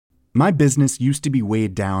My business used to be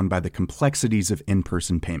weighed down by the complexities of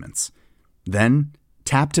in-person payments. Then,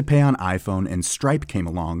 Tap to Pay on iPhone and Stripe came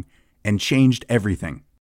along and changed everything.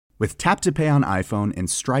 With Tap to Pay on iPhone and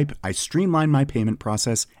Stripe, I streamlined my payment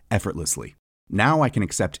process effortlessly. Now I can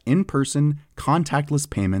accept in-person, contactless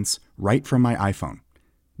payments right from my iPhone.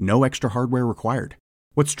 No extra hardware required.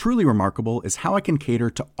 What's truly remarkable is how I can cater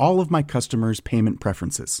to all of my customers' payment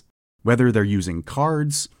preferences. Whether they're using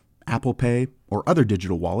cards, Apple Pay, or other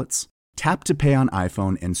digital wallets, Tap to Pay on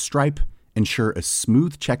iPhone and Stripe ensure a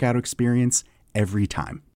smooth checkout experience every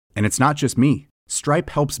time. And it's not just me.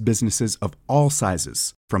 Stripe helps businesses of all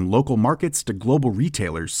sizes, from local markets to global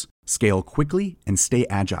retailers, scale quickly and stay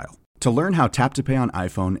agile. To learn how Tap to Pay on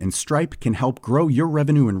iPhone and Stripe can help grow your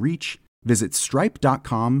revenue and reach, visit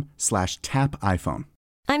stripe.com/tapiphone.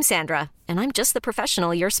 I'm Sandra, and I'm just the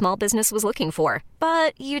professional your small business was looking for.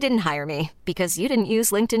 But you didn't hire me because you didn't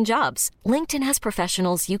use LinkedIn Jobs. LinkedIn has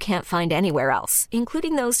professionals you can't find anywhere else,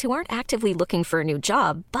 including those who aren't actively looking for a new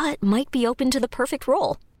job, but might be open to the perfect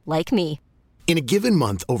role, like me. In a given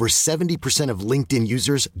month, over 70% of LinkedIn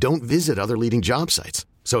users don't visit other leading job sites.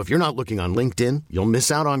 So if you're not looking on LinkedIn, you'll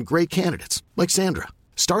miss out on great candidates like Sandra.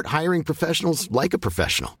 Start hiring professionals like a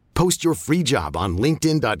professional. Post your free job on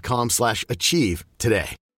linkedin.com/achieve today.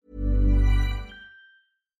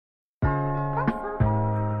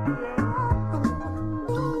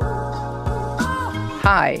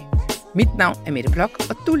 Hej, mit navn er Mette Bloch,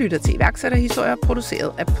 og du lytter til iværksætterhistorier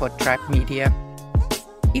produceret af Podtribe Media.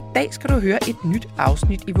 I dag skal du høre et nyt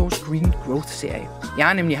afsnit i vores Green Growth-serie. Jeg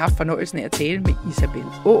har nemlig haft fornøjelsen af at tale med Isabel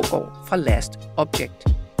Aagaard fra Last Object.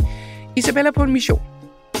 Isabel er på en mission.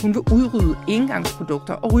 Hun vil udrydde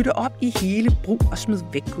engangsprodukter og rydde op i hele brug og smid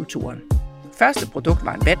væk-kulturen. Første produkt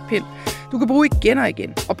var en vatpind, du kan bruge igen og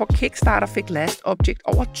igen, og på Kickstarter fik Last Object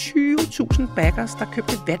over 20.000 backers, der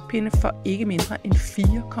købte vatpinde for ikke mindre end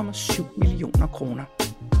 4,7 millioner kroner.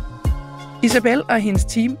 Isabel og hendes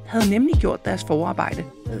team havde nemlig gjort deres forarbejde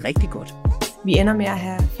rigtig godt. Vi ender med at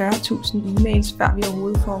have 40.000 e-mails, før vi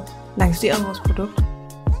overhovedet får lanceret vores produkt.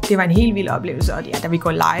 Det var en helt vild oplevelse, og da vi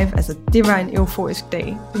går live, altså det var en euforisk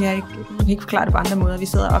dag. Jeg kan ikke forklare det på andre måder. Vi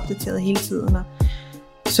sidder opdateret hele tiden og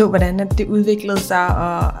så, hvordan det udviklede sig,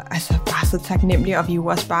 og altså bare så taknemmelige, og vi er jo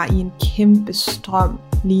også bare i en kæmpe strøm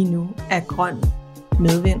lige nu af grøn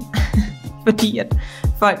medvind. Fordi at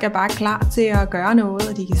folk er bare klar til at gøre noget,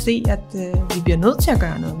 og de kan se, at vi bliver nødt til at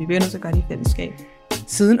gøre noget. Vi bliver nødt til at gøre det i fællesskab.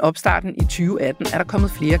 Siden opstarten i 2018 er der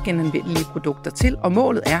kommet flere genanvendelige produkter til, og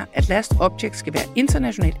målet er, at Last Object skal være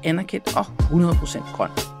internationalt anerkendt og 100% grøn.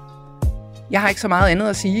 Jeg har ikke så meget andet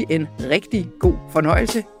at sige end rigtig god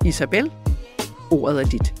fornøjelse. Isabel, ordet er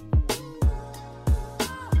dit.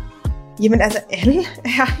 Jamen altså, alle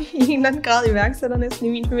er i en eller anden grad iværksætter næsten i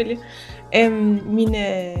min familie.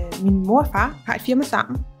 Min mor og far har et firma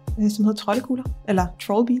sammen, som hedder Troldekugler, eller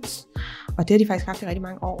Trollbeats. Og det har de faktisk haft i rigtig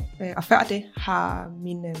mange år. Og før det har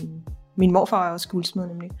min morfar også guldsmed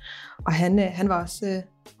nemlig. Og han var også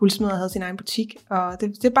guldsmed og havde sin egen butik. Og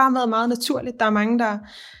det er bare været meget naturligt. Der er mange,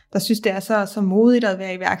 der synes, det er så modigt at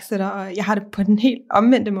være iværksætter. Og jeg har det på den helt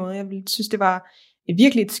omvendte måde. Jeg synes, det var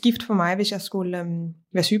virkelig et skift for mig, hvis jeg skulle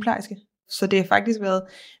være sygeplejerske. Så det har faktisk været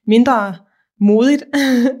mindre modigt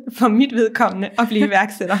for mit vedkommende at blive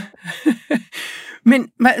iværksætter.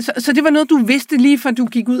 Men så det var noget, du vidste lige før du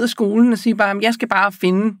gik ud af skolen og sige bare, jeg skal bare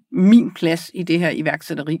finde min plads i det her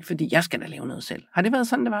iværksætteri, fordi jeg skal da lave noget selv. Har det været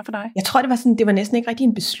sådan, det var for dig? Jeg tror, det var næsten ikke rigtig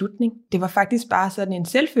en beslutning. Det var faktisk bare sådan en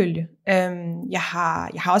selvfølge. Jeg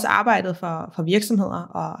har også arbejdet for virksomheder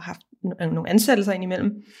og haft nogle ansættelser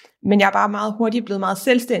indimellem, men jeg er bare meget hurtigt blevet meget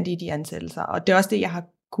selvstændig i de ansættelser, og det er også det, jeg har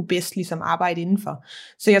kunne bedst ligesom arbejde indenfor.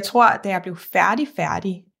 Så jeg tror, da jeg blev færdig,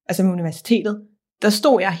 altså med universitetet, der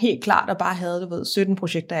stod jeg helt klart og bare havde 17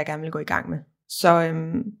 projekter, jeg gerne ville gå i gang med.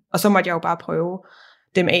 Og så måtte jeg jo bare prøve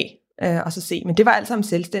dem af og så se. Men det var alt sammen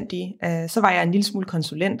selvstændige. Så var jeg en lille smule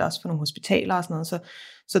konsulent også for nogle hospitaler og sådan noget.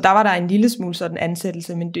 Så der var der en lille smule sådan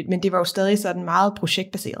ansættelse, men det var jo stadig sådan meget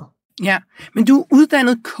projektbaseret. Ja, men du er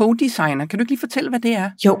uddannet co-designer. Kan du ikke lige fortælle, hvad det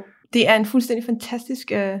er? Jo, det er en fuldstændig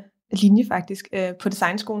fantastisk linje faktisk på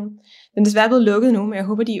designskolen. Den er desværre blevet lukket nu, men jeg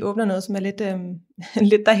håber, de åbner noget, som er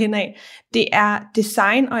lidt derhen af. Det er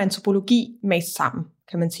design og antropologi mast sammen,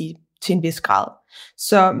 kan man sige, til en vis grad.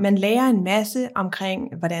 Så man lærer en masse omkring,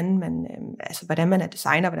 hvordan man er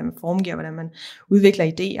designer, hvordan man formgiver, hvordan man udvikler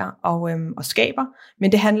idéer og skaber.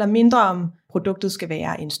 Men det handler mindre om, produktet skal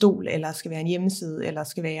være en stol, eller skal være en hjemmeside, eller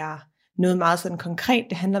skal være noget meget sådan konkret.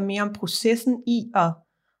 Det handler mere om processen i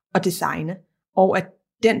at designe, og at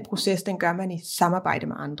den proces, den gør man i samarbejde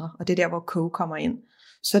med andre, og det er der, hvor Co kommer ind.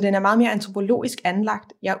 Så den er meget mere antropologisk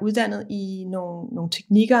anlagt. Jeg er uddannet i nogle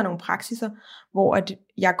teknikker og nogle praksiser, hvor at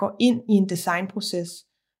jeg går ind i en designproces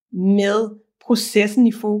med processen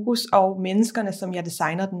i fokus og menneskerne, som jeg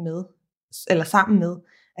designer den med, eller sammen med,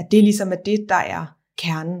 at det ligesom er det, der er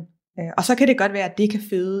kernen. Og så kan det godt være, at det kan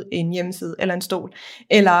føde en hjemmeside, eller en stol,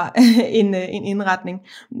 eller en indretning,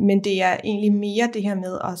 men det er egentlig mere det her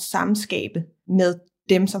med at samskabe med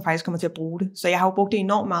dem, som faktisk kommer til at bruge det. Så jeg har jo brugt det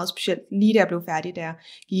enormt meget, specielt lige da jeg blev færdig, da jeg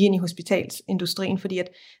gik ind i hospitalsindustrien, fordi at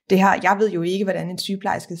det her, jeg ved jo ikke, hvordan en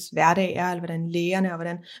sygeplejerskes hverdag er, eller hvordan lægerne og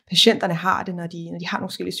hvordan patienterne har det, når de har nogle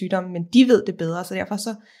forskellige sygdomme, men de ved det bedre, så derfor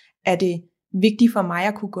så er det vigtigt for mig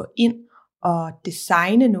at kunne gå ind og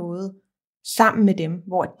designe noget sammen med dem,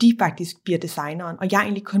 hvor de faktisk bliver designeren, og jeg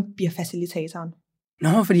egentlig kun bliver facilitatoren.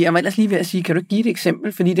 Nå, fordi jeg var ellers lige ved at sige, kan du give et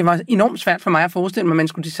eksempel? Fordi det var enormt svært for mig at forestille mig, at man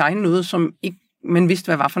skulle designe noget, som ikke man vidste,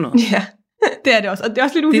 hvad var for noget. Ja, det er det også, og det er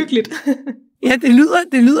også lidt uhyggeligt. Ja,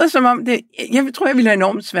 det lyder som om det. Jeg tror, jeg ville have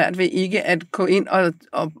enormt svært ved ikke at gå ind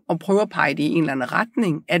og prøve at pege det i en eller anden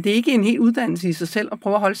retning. Er det ikke en hel uddannelse i sig selv at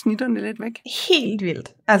prøve at holde snitterne lidt væk? Helt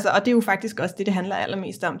vildt. Altså, og det er jo faktisk også det handler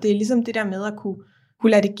allermest om. Det er ligesom det der med at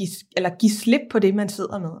kunne lade det give slip på det, man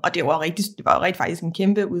sidder med. Og det var rigtig faktisk en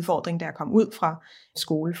kæmpe udfordring, da jeg kom ud fra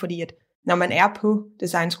skole, fordi at når man er på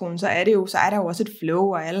designskolen, så er der jo også et flow,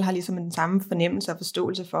 og alle har ligesom den samme fornemmelse og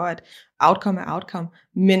forståelse for, at outcome er outcome.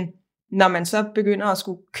 Men når man så begynder at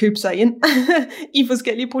skulle købe sig ind i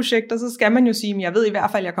forskellige projekter, så skal man jo sige, at jeg ved i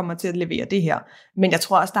hvert fald, at jeg kommer til at levere det her. Men jeg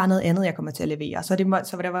tror også, der er noget andet, jeg kommer til at levere. Så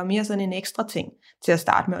der var mere sådan en ekstra ting til at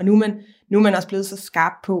starte med. Og nu er man også blevet så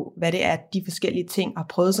skarp på, hvad det er, de forskellige ting, og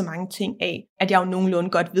prøvet så mange ting af, at jeg jo nogenlunde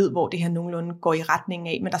godt ved, hvor det her nogenlunde går i retningen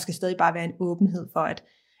af. Men der skal stadig bare være en åbenhed for,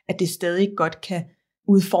 at det stadig godt kan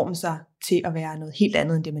udforme sig til at være noget helt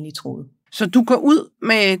andet, end det man lige troede. Så du går ud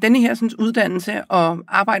med denne her sådan, uddannelse og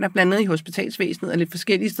arbejder blandt andet i hospitalsvæsenet og lidt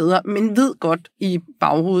forskellige steder, men ved godt i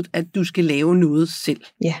baghovedet, at du skal lave noget selv.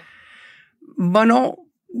 Ja. Hvornår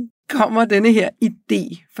kommer denne her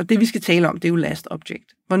idé? For det, vi skal tale om, det er jo last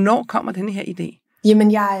object. Hvornår kommer denne her idé?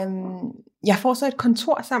 Jamen, jeg får så et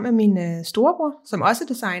kontor sammen med min storebror, som også er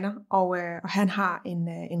designer, og han har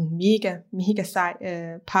en mega sej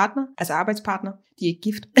partner, altså arbejdspartner. De er ikke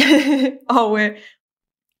gift. Og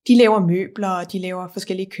de laver møbler, og de laver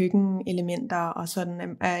forskellige køkkenelementer, og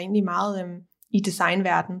sådan er egentlig meget i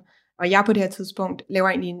designverdenen. Og jeg på det her tidspunkt laver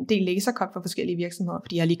egentlig en del lasercut for forskellige virksomheder,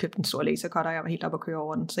 fordi jeg har lige købt en stor lasercut, og jeg var helt oppe at køre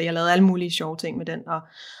over den. Så jeg lavede alle mulige sjove ting med den,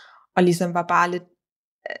 og ligesom var bare lidt,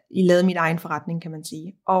 I lavede min egen forretning, kan man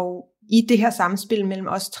sige. Og i det her samspil mellem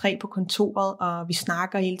os tre på kontoret, og vi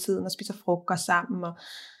snakker hele tiden og spiser frokost sammen, og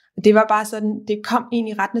det var bare sådan, det kom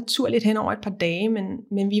egentlig ret naturligt hen over et par dage,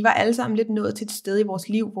 men vi var alle sammen lidt nået til et sted i vores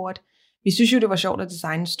liv, hvor vi synes jo, det var sjovt at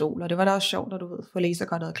designe en stol, og det var da også sjovt, at få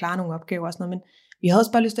lasercuttet og klare nogle opgaver og sådan noget, men vi havde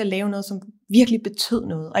også bare lyst til at lave noget, som virkelig betød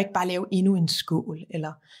noget, og ikke bare lave endnu en skål,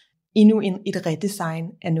 eller endnu et redesign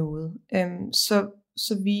af noget.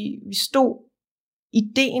 Så vi stod,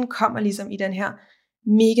 ideen kommer ligesom i den her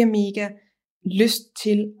mega lyst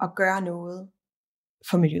til at gøre noget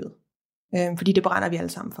for miljøet. Fordi det brænder vi alle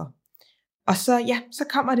sammen for. Og så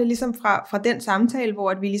kommer det ligesom fra den samtale,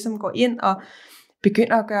 hvor at vi ligesom går ind og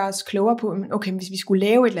begynder at gøre os klogere på, okay, hvis vi skulle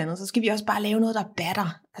lave et eller andet, så skal vi også bare lave noget, der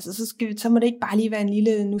batter. Altså så må det ikke bare lige være en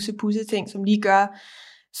lille nusse-pusse ting,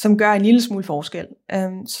 som gør en lille smule forskel.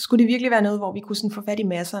 Så skulle det virkelig være noget, hvor vi kunne sådan få fat i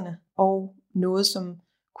masserne, og noget, som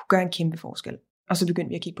kunne gøre en kæmpe forskel. Og så begyndte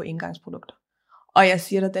vi at kigge på engangsprodukter. Og jeg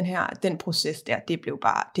siger dig, den proces der,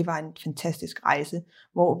 det var en fantastisk rejse,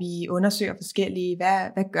 hvor vi undersøger forskellige,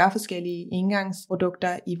 hvad gør forskellige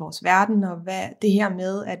engangsprodukter i vores verden, og hvad det her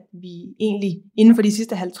med, at vi egentlig inden for de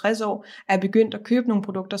sidste 50 år er begyndt at købe nogle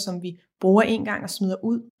produkter, som vi bruger en gang og smider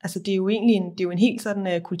ud. Altså det er jo egentlig en helt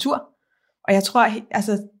sådan kultur. Og jeg tror,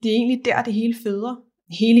 altså det er egentlig der, det hele føder.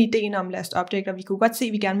 Hele ideen om last object, og vi kunne godt se,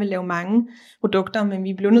 at vi gerne vil lave mange produkter, men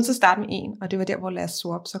vi blev nødt til at starte med en, og det var der, hvor last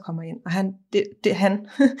swap så kommer ind. Og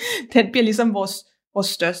den bliver ligesom vores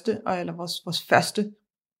største, eller vores første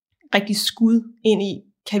rigtig skud ind i,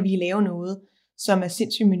 kan vi lave noget, som er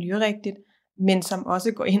sindssygt miljørigtigt, men som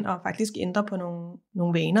også går ind og faktisk ændrer på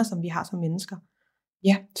nogle vaner, som vi har som mennesker.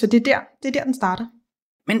 Ja, så det er der den starter.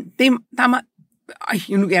 Men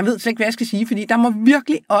jeg ved slet ikke, hvad jeg skal sige, fordi der må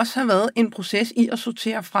virkelig også have været en proces i at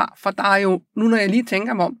sortere fra, for der er jo, nu når jeg lige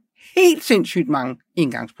tænker mig om, helt sindssygt mange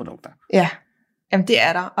engangsprodukter. Ja, jamen det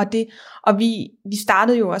er der, og vi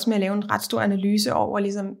startede jo også med at lave en ret stor analyse over,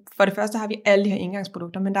 ligesom, for det første har vi alle de her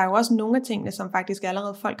engangsprodukter, men der er jo også nogle af tingene, som faktisk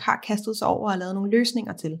allerede folk har kastet sig over og lavet nogle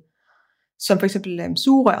løsninger til. Som for eksempel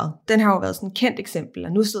sugerøret. Den har jo været sådan et kendt eksempel,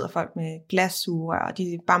 og nu sidder folk med glassugerør, og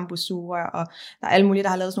de bambussugerør, og der er alle mulige, der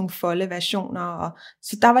har lavet sådan nogle folde versioner. Og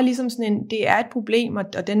så der var ligesom sådan det er et problem,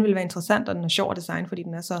 og den vil være interessant, og den er sjov at designe, fordi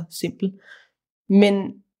den er så simpel. Men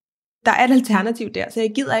der er et alternativ der, så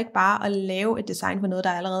jeg gider ikke bare at lave et design for noget,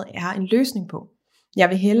 der allerede er en løsning på. Jeg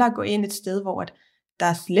vil hellere gå ind et sted, hvor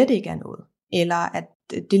der slet ikke er noget, eller at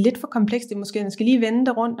det er lidt for komplekst, det måske, man skal lige vende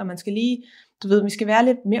det rundt, og man skal lige, vi skal være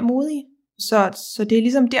lidt mere modige. Så det er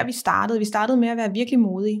ligesom der, vi startede. Vi startede med at være virkelig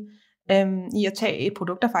modige i at tage et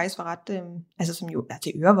produkt, der faktisk var ret, som jo er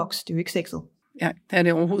til ørevoks. Det er jo ikke sexet. Ja, det er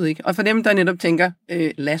det overhovedet ikke. Og for dem, der netop tænker,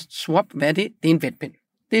 last swap, hvad er det? Det er en vatpind.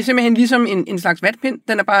 Det er simpelthen ligesom en slags vatpind.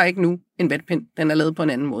 Den er bare ikke nu en vatpind. Den er lavet på en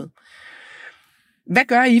anden måde. Hvad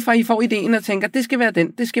gør I, for I får ideen og tænker, det skal være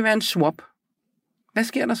den, det skal være en swap? Hvad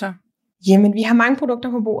sker der så? Jamen, vi har mange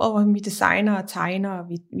produkter på bordet, hvor vi designer og tegner, og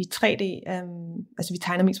vi 3D, vi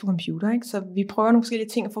tegner mest på computer, ikke? Så vi prøver nogle forskellige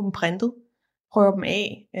ting at få dem printet, prøver dem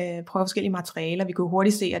af, prøver forskellige materialer. Vi kunne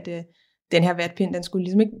hurtigt se, at den her vatpind, den skulle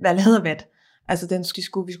ligesom ikke være lavet af vat. Altså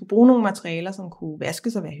vi skulle bruge nogle materialer, som kunne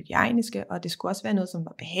vaskes og være hygiejniske, og det skulle også være noget, som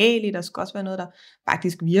var behageligt, og det skulle også være noget, der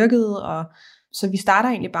faktisk virkede. Og så vi starter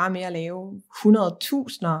egentlig bare med at lave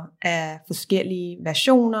 100.000 af forskellige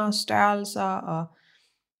versioner, størrelser, og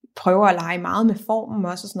prøver at lege meget med formen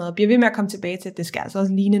også og sådan noget, og bliver ved med at komme tilbage til, at det skal altså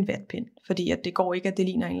også ligne en vatpind, fordi at det går ikke, at det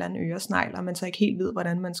ligner en eller anden øresnegl, og man så ikke helt ved,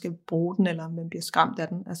 hvordan man skal bruge den, eller man bliver skræmt af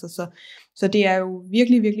den. Altså, så det er jo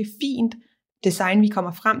virkelig, virkelig fint design, vi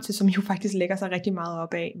kommer frem til, som jo faktisk lægger sig rigtig meget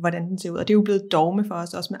op af, hvordan den ser ud. Og det er jo blevet dogme for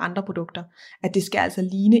os, også med andre produkter, at det skal altså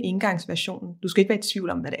ligne indgangsversionen. Du skal ikke være i tvivl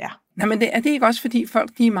om, hvad det er. Nej, men er det ikke også, fordi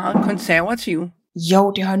folk de er meget konservative?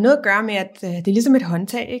 Jo, det har noget at gøre med, at det er ligesom et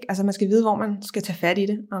håndtag, ikke? Altså man skal vide, hvor man skal tage fat i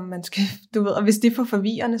det, og man skal, og hvis det er for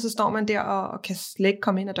forvirrende, så står man der og kan slet ikke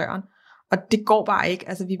komme ind ad døren. Og det går bare ikke.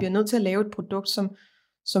 Altså vi bliver nødt til at lave et produkt,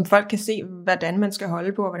 som folk kan se, hvordan man skal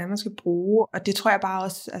holde på, og hvordan man skal bruge. Og det tror jeg bare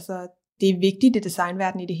også, altså det er vigtigt i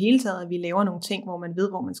designverdenen i det hele taget, at vi laver nogle ting, hvor man ved,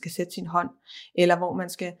 hvor man skal sætte sin hånd, eller hvor man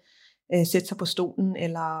skal sætte sig på stolen,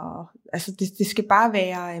 eller altså det skal bare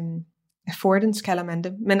være affordance, kalder man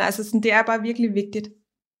det. Men altså sådan, det er bare virkelig vigtigt.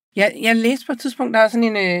 Jeg læste på et tidspunkt, der er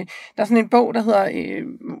sådan en bog, der hedder,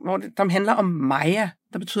 der handler om Maya,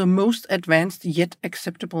 der betyder Most Advanced Yet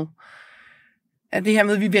Acceptable. At det her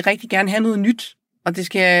med, at vi vil rigtig gerne have noget nyt, og det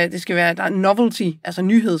skal være, der er novelty, altså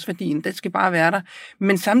nyhedsværdien, det skal bare være der.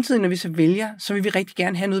 Men samtidig, når vi så vælger, så vil vi rigtig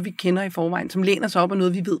gerne have noget, vi kender i forvejen, som læner sig op af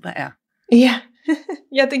noget, vi ved, hvad er. Ja,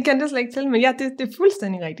 ja, den kendte jeg slet ikke til, men ja, det er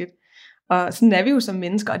fuldstændig rigtigt. Og sådan er vi jo som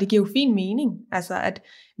mennesker, og det giver jo fin mening. Altså, at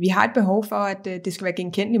vi har et behov for, at det skal være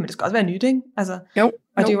genkendeligt, men det skal også være nyt, ikke? Altså, jo,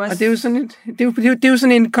 og det er jo også... og det er jo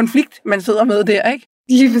sådan en konflikt, man sidder med der, ikke?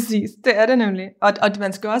 Lige præcis, det er det nemlig. Og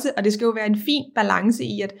man skal også, og det skal jo være en fin balance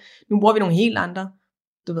i, at nu bruger vi nogle helt andre,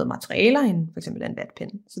 materialer end for eksempel en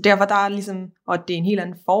vatpind. Så derfor der er ligesom, og det er en helt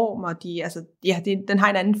anden form, og den har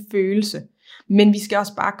en anden følelse. Men vi skal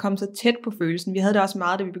også bare komme så tæt på følelsen. Vi havde det også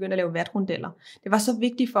meget, da vi begyndte at lave vatrundeller. Det var så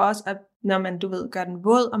vigtigt for os, at når man, gør den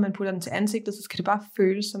våd, og man putter den til ansigtet, så skal det bare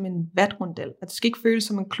føles som en vatrundel. At det skal ikke føles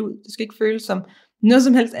som en klud. Det skal ikke føles som noget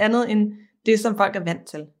som helst andet, end det, som folk er vant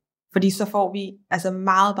til. Fordi så får vi altså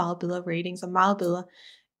meget, meget bedre ratings, og meget bedre.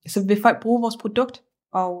 Så vil folk bruge vores produkt,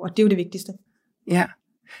 og det er jo det vigtigste. Ja,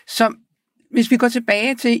 så hvis vi går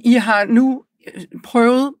tilbage til, I har nu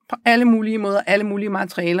prøvet på alle mulige måder, alle mulige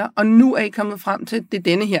materialer, og nu er I kommet frem til det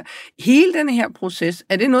denne her. Hele denne her proces,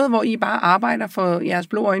 er det noget, hvor I bare arbejder for jeres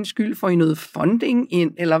blå øjnes skyld? Får I noget funding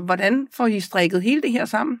ind, eller hvordan får I strikket hele det her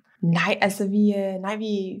sammen? Nej, altså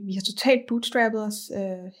vi har totalt bootstrappet os,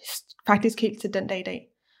 faktisk helt til den dag i dag,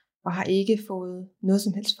 og har ikke fået noget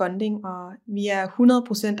som helst funding, og vi er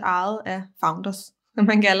 100% ejet af founders, som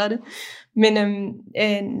man kalder det. Men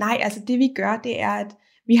nej, altså det vi gør, det er, at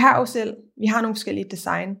vi har nogle forskellige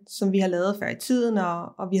design, som vi har lavet før i tiden,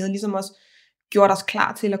 og vi havde ligesom også gjort os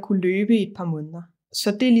klar til at kunne løbe i et par måneder.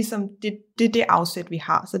 Så det er ligesom det afsæt, vi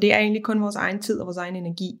har. Så det er egentlig kun vores egen tid og vores egen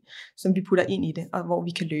energi, som vi putter ind i det, og hvor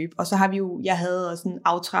vi kan løbe. Og så har vi jo, jeg havde også en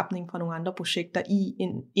aftrapning fra nogle andre projekter i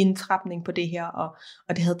en indtrapning på det her,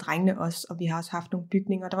 og det havde drengene også, og vi har også haft nogle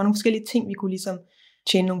bygninger. Der var nogle forskellige ting, vi kunne ligesom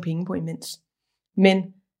tjene nogle penge på imens. Men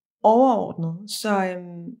overordnet,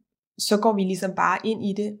 så går vi ligesom bare ind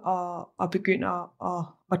i det, og begynder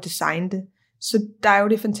at designe det. Så der er jo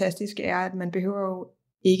det fantastiske er, at man behøver jo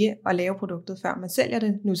ikke at lave produktet, før man sælger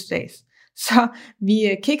det nu til dags. Så vi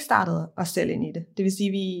kickstartede os selv ind i det. Det vil sige,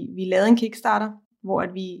 at vi lavede en kickstarter, hvor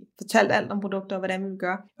at vi fortalte alt om produkter, og hvordan vi ville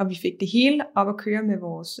gøre. Og vi fik det hele op at køre med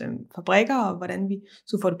vores fabrikker, og hvordan vi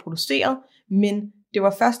skulle få det produceret. Men det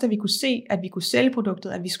var først, da vi kunne se, at vi kunne sælge produktet,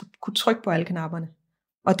 at vi skulle kunne trykke på alle knapperne.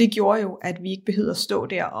 Og det gjorde jo, at vi ikke behøvede at stå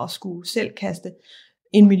der og skulle selv kaste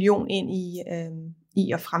 1 million ind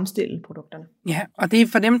i at fremstille produkterne. Ja, og det er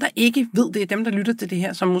for dem, der ikke ved det, dem, der lytter til det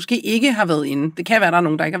her, som måske ikke har været inde. Det kan være, der er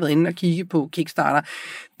nogen, der ikke har været inde og kigge på Kickstarter.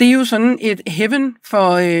 Det er jo sådan et heaven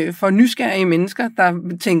for nysgerrige mennesker,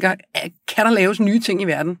 der tænker, kan der laves nye ting i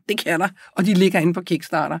verden? Det kan der, og de ligger inde på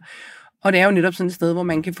Kickstarter. Og det er jo netop sådan et sted, hvor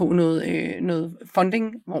man kan få noget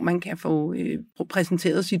funding, hvor man kan få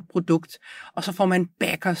præsenteret sit produkt, og så får man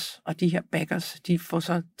backers, og de her backers, de får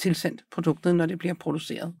så tilsendt produktet, når det bliver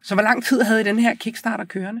produceret. Så hvor lang tid havde I den her Kickstarter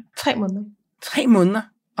kørende? 3 måneder. 3 måneder?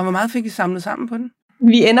 Og hvor meget fik I samlet sammen på den?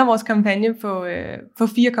 Vi ender vores kampagne på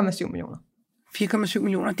 4,7 millioner. 4,7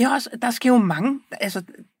 millioner. Det er også, der sker jo mange, altså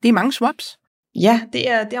det er mange swaps. Ja,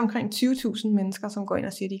 det er omkring 20.000 mennesker, som går ind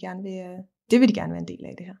og siger, at de gerne vil de gerne være en del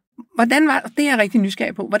af det her. Hvordan det er jeg rigtig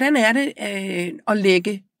nysgerrig på. Hvordan er det at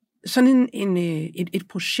lægge sådan et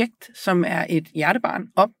projekt, som er et hjertebarn,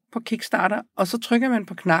 op på Kickstarter, og så trykker man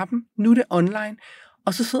på knappen, nu er det online,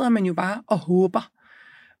 og så sidder man jo bare og håber.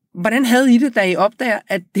 Hvordan havde I det, da I opdager,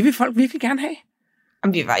 at det vil folk virkelig gerne have?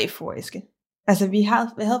 Jamen, vi var euforiske. Altså, vi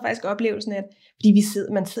havde faktisk oplevelsen af, at fordi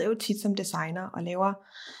man sidder jo tit som designer og laver,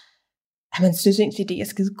 at man synes, ens idé er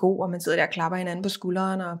skide god, og man sidder der og klapper hinanden på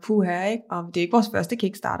skulderen, og puha, ikke? Og det er ikke vores første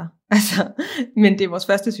Kickstarter, altså, men det er vores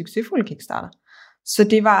første succesfulde Kickstarter. Så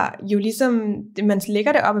det var jo ligesom, man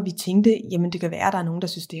lægger det op, og vi tænkte, jamen det kan være, at der er nogen, der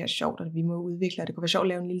synes, det her er sjovt, og vi må udvikle, og det kunne være sjovt at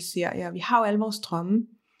lave en lille serie, og vi har jo alle vores drømme.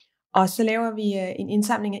 Og så laver vi en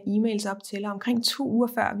indsamling af e-mails op til, og omkring 2 uger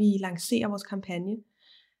før vi lancerer vores kampagne,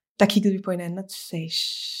 der kiggede vi på hinanden og sagde,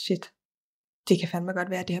 shit, det kan fandme godt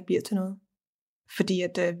være, at det her bliver til noget. Fordi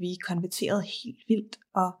at vi konverterede helt vildt,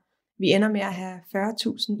 og vi ender med at have 40.000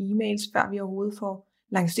 e-mails, før vi overhovedet får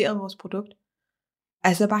lanceret vores produkt.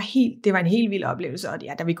 Altså det var en helt vild oplevelse, og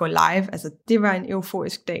ja, da vi går live, altså det var en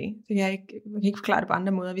euforisk dag. Jeg kan ikke forklare det på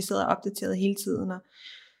andre måder. Vi sidder opdateret hele tiden, og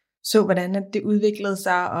så hvordan at det udviklede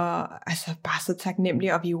sig, og altså bare så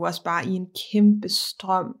taknemmelige, og vi er jo også bare i en kæmpe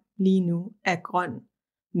strøm lige nu af grøn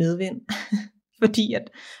medvind. Fordi at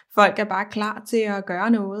folk er bare klar til at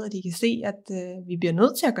gøre noget, og de kan se, at vi bliver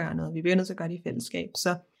nødt til at gøre noget. Vi bliver nødt til at gøre det i fællesskab.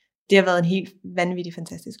 Så det har været en helt vanvittig,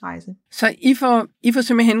 fantastisk rejse. Så I får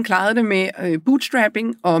simpelthen klaret det med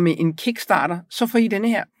bootstrapping og med en Kickstarter. Så får I denne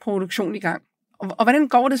her produktion i gang. Og hvordan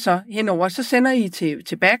går det så henover? Så sender I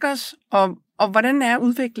til backers, og hvordan er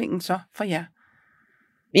udviklingen så for jer?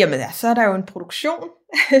 Jamen ja, så er der jo en produktion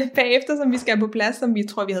bagefter, som vi skal have på plads, som vi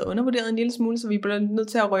tror, vi havde undervurderet en lille smule, så vi blev nødt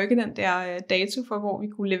til at rykke den der dato for, hvor vi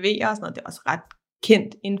kunne levere og sådan noget. Det er også ret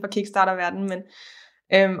kendt inden for Kickstarter-verdenen, men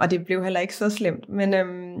og det blev heller ikke så slemt. Men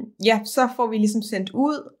ja, så får vi ligesom sendt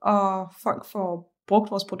ud, og folk får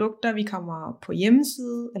brugt vores produkter. Vi kommer på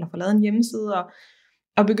hjemmeside, eller får lavet en hjemmeside,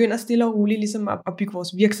 og begynder stille og roligt ligesom at bygge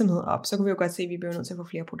vores virksomhed op. Så kan vi jo godt se, at vi bliver nødt til at få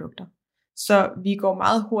flere produkter. Så vi går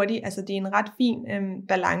meget hurtigt, altså det er en ret fin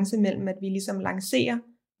balance mellem, at vi ligesom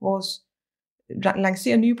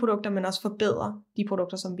lancerer nye produkter, men også forbedrer de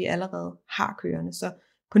produkter, som vi allerede har kørende. Så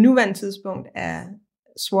på nuværende tidspunkt er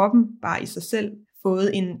swappen bare i sig selv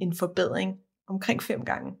fået en forbedring omkring 5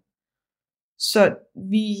 gange. Så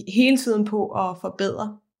vi er hele tiden på at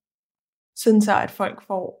forbedre, sådan så at folk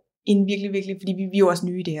får en virkelig, fordi vi er jo også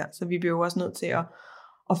nye i det her, så vi bliver jo også nødt til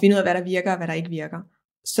at finde ud af, hvad der virker og hvad der ikke virker.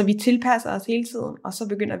 Så vi tilpasser os hele tiden, og så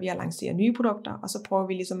begynder vi at lancere nye produkter, og så prøver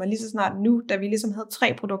vi ligesom at lige så snart nu, da vi ligesom havde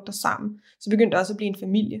 3 produkter sammen, så begyndte det også at blive en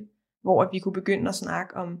familie, hvor vi kunne begynde at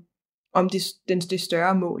snakke om det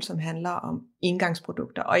større mål, som handler om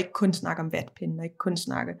engangsprodukter, og ikke kun snakke om vatpinden, og ikke kun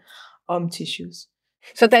snakke om tissues.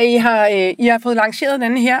 Så da I har fået lanceret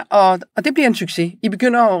denne her, og det bliver en succes, I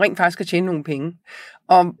begynder jo rent faktisk at tjene nogle penge.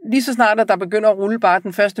 Og lige så snart, at der begynder at rulle bare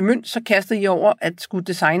den første mønt, så kaster I over at skulle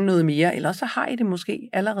designe noget mere, eller så har I det måske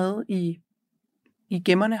allerede i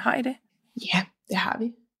gemmerne. Har I det? Ja, det har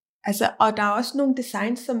vi. Altså, og der er også nogle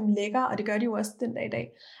designs, som ligger, og det gør de jo også den dag i dag.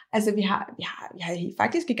 Altså, vi har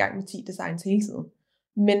faktisk i gang med 10 designs hele tiden.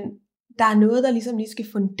 Men der er noget, der ligesom lige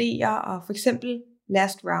skal fundere, og for eksempel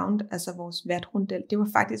Last Round, altså vores vatrundel, det var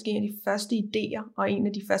faktisk en af de første idéer, og en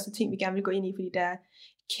af de første ting, vi gerne vil gå ind i, fordi der er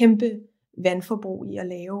kæmpe vandforbrug i at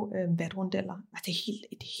lave vatrundeller. Altså, det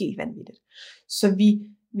er helt vanvittigt. Så vi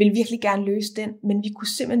vil virkelig gerne løse den, men vi kunne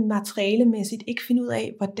simpelthen materialemæssigt ikke finde ud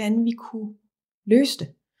af, hvordan vi kunne løse det.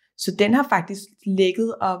 Så den har faktisk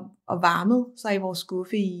ligget og varmet sig i vores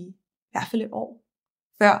skuffe i hvert fald 1 år,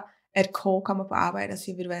 før at Kåre kommer på arbejde og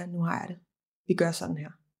siger, ved du hvad, nu har jeg det. Vi gør sådan her.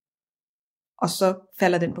 Og så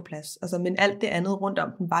falder den på plads. Altså, men alt det andet rundt om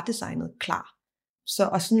den var designet klar.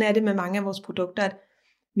 Og sådan er det med mange af vores produkter, at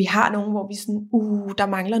vi har nogle, hvor vi sådan, der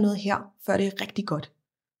mangler noget her, før det er rigtig godt.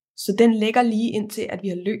 Så den lægger lige ind til, at vi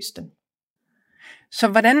har løst den. Så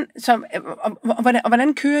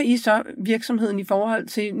hvordan kører I så virksomheden i forhold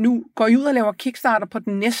til, nu går I ud og laver Kickstarter på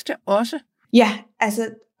den næste også? Ja, altså,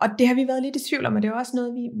 og det har vi været lidt i tvivl om, og det er også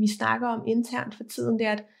noget, vi snakker om internt for tiden, det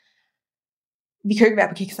er, at vi kan jo ikke være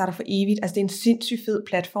på Kickstarter for evigt. Altså, det er en sindssygt fed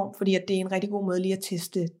platform, fordi at det er en rigtig god måde lige at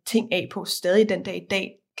teste ting af på. Stadig den dag i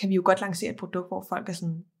dag kan vi jo godt lancere et produkt, hvor folk er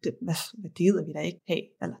sådan, hvad det gider vi da ikke have,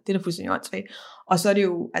 eller det er da fuldstændig åndssvagt. Og så er det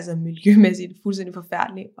jo altså miljømæssigt fuldstændig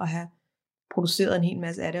forfærdeligt at have produceret en hel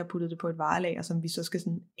masse af det og puttet det på et varelager, som vi så skal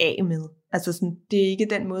sådan af med. Altså sådan, det er ikke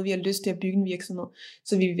den måde, vi har lyst til at bygge en virksomhed.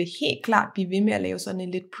 Så vi vil helt klart blive ved med at lave sådan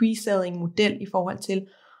en lidt pre-selling model i forhold til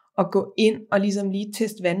at gå ind og ligesom lige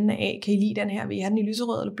teste vandene af. Kan I lide den her? Vil I have den i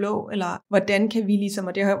lyserød eller blå? Eller hvordan kan vi ligesom,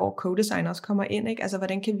 og det er her, hvor co-design også kommer ind, ikke? Altså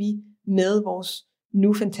hvordan kan vi med vores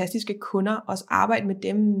nu fantastiske kunder også arbejde med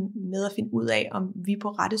dem med at finde ud af, om vi er på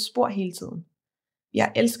rette spor hele tiden.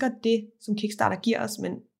 Jeg elsker det, som Kickstarter giver os,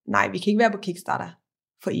 men nej, vi kan ikke være på Kickstarter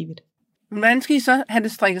for evigt. Hvordan skal I så have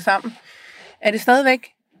det strikket sammen? Er det stadigvæk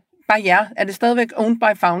bare jer? Er det stadigvæk owned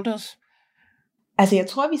by founders? Altså jeg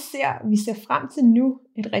tror, vi ser frem til nu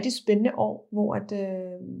et rigtig spændende år,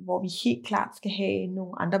 hvor vi helt klart skal have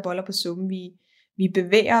nogle andre boller på suppen. Vi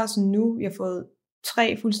bevæger os nu. Vi har fået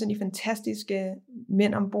 3 fuldstændig fantastiske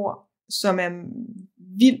mænd ombord, som er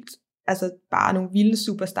vildt, altså bare nogle vilde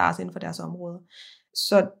superstars inden for deres område.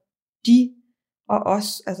 Så de og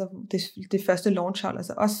os, altså det første launchhold,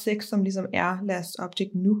 altså os 6, som ligesom er Last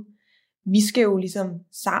Object nu, vi skal jo ligesom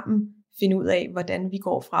sammen finde ud af, hvordan vi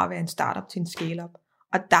går fra at være en startup til en scale-up.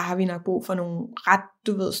 Og der har vi nok brug for nogle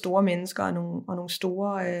ret, store mennesker og nogle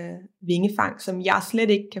store vingefang, som jeg slet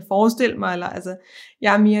ikke kan forestille mig. Eller, altså,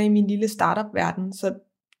 jeg er mere i min lille startup-verden, så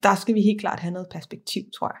der skal vi helt klart have noget perspektiv,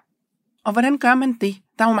 tror jeg. Og hvordan gør man det?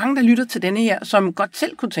 Der er jo mange, der lytter til denne her, som godt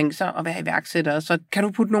selv kunne tænke sig at være iværksættere. Så kan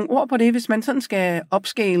du putte nogle ord på det, hvis man sådan skal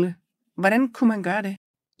opskale? Hvordan kunne man gøre det?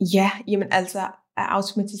 Ja, jamen altså at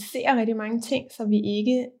automatisere rigtig mange ting, så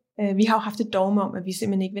vi har jo haft et dogme om, at vi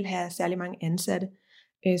simpelthen ikke vil have særlig mange ansatte.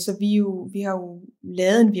 Så vi har jo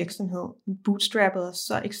lavet en virksomhed, bootstrappet os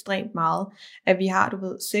så ekstremt meget, at vi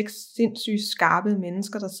har, 6 sindssygt skarpe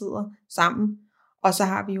mennesker, der sidder sammen. Og så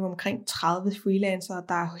har vi jo omkring 30 freelancere,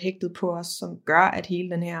 der er hægtet på os, som gør, at hele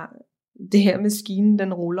det her maskine,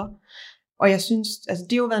 den ruller. Og jeg synes, altså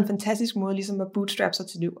det har jo været en fantastisk måde ligesom at bootstrappe sig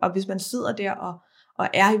til liv. Og hvis man sidder der og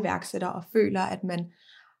er iværksætter og føler, at man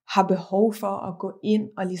har behov for at gå ind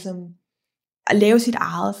og ligesom at lave sit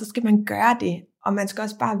eget, så skal man gøre det. Og man skal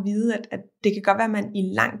også bare vide, at det kan godt være, at man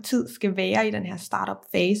i lang tid skal være i den her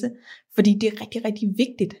startup-fase, fordi det er rigtig, rigtig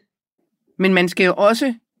vigtigt. Men man skal jo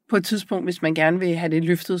også på et tidspunkt, hvis man gerne vil have det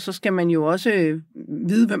løftet, så skal man jo også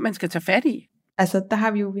vide, hvem man skal tage fat i. Altså, der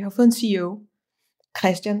har vi har fået en CEO,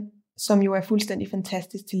 Christian, som jo er fuldstændig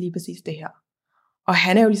fantastisk til lige præcis det her. Og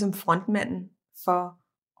han er jo ligesom frontmanden for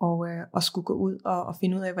at skulle gå ud og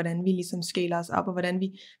finde ud af, hvordan vi ligesom skaler os op, og hvad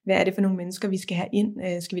er det for nogle mennesker, vi skal have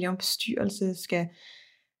ind? Skal vi lave en bestyrelse?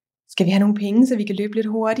 Skal vi have nogle penge, så vi kan løbe lidt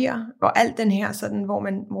hurtigere? Og alt den her, sådan,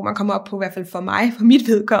 hvor man kommer op på, i hvert fald for mig, for mit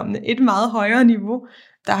vedkommende, et meget højere niveau,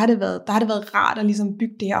 der har det været rart at ligesom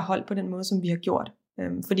bygge det her hold på den måde, som vi har gjort.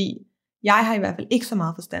 Fordi jeg har i hvert fald ikke så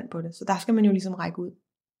meget forstand på det, så der skal man jo ligesom række ud.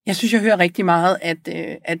 Jeg synes, jeg hører rigtig meget,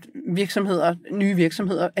 at nye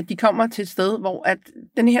virksomheder, at de kommer til et sted, hvor at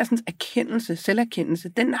den her sådan, selverkendelse,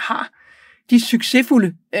 den har de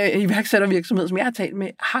succesfulde iværksættervirksomheder, som jeg har talt med,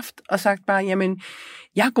 haft og sagt bare, jamen,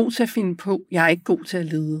 jeg er god til at finde på, jeg er ikke god til at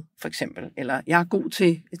lede, for eksempel. Eller jeg er god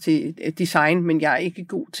til design, men jeg er ikke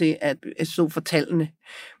god til at stå for tallene.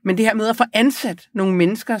 Men det her med at få ansat nogle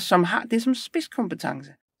mennesker, som har det som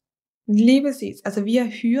spidskompetence. Lige præcis. Altså vi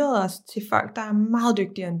har hyret os til folk, der er meget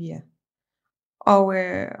dygtigere end vi er.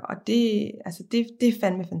 Og det er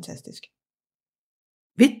fandme fantastisk.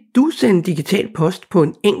 Vil du sende digital post på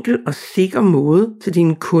en enkel og sikker måde til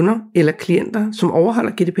dine kunder eller klienter, som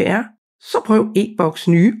overholder GDPR? Så prøv e-Boks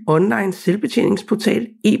nye online selvbetjeningsportal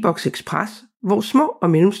e-Boks Express, hvor små og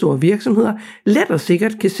mellemstore virksomheder let og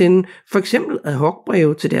sikkert kan sende for eksempel ad hoc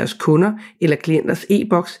breve til deres kunder eller klienters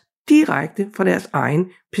e-Boks direkte fra deres egen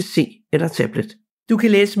PC eller tablet. Du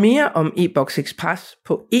kan læse mere om e-Boks Express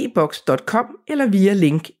på eboks.com eller via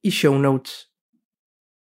link i show notes.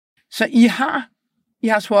 Så I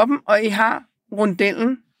har swappen, og I har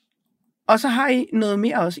rundellen, og så har I noget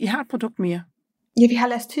mere også. I har et produkt mere. Ja, vi har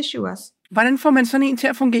Last Tissue også. Hvordan får man sådan en til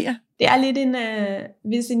at fungere? Det er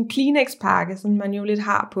lidt en Kleenex-pakke, som man jo lidt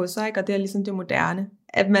har på sig, ikke? Og det er ligesom det moderne.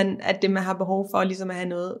 At det man har behov for ligesom at have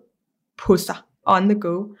noget på sig, on the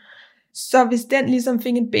go. Så hvis den ligesom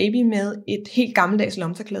fik en baby med et helt gammeldags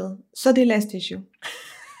lomterklæde, så er det Last Tissue.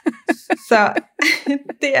 Så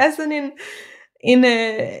det er sådan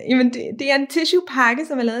Det er en tissuepakke,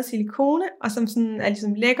 som er lavet af silikone, og som sådan er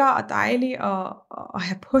ligesom lækker og dejlig at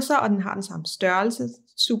have på sig, og den har den samme størrelse.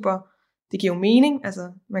 Super, det giver jo mening.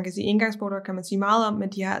 Altså, man kan sige, engangsprodukter kan man sige meget om, men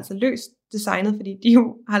de har altså løst designet, fordi de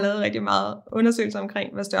jo har lavet rigtig meget undersøgelser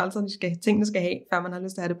omkring, hvad størrelser tingene skal have, før man har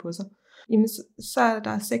lyst til at have det på sig. Jamen, så er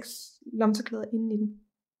der 6 lomterklæder inde i den.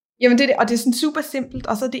 Jamen det er sådan super simpelt,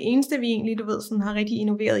 og så det eneste vi egentlig, sådan har rigtig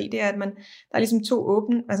innoveret i, det er, at der er ligesom 2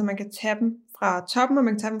 åbne, altså man kan tage dem fra toppen, og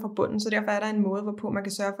man kan tage dem fra bunden, så derfor er der en måde, hvorpå man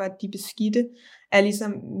kan sørge for, at de beskidte er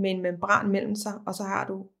ligesom med en membran mellem sig, og så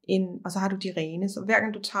har du de rene, så hver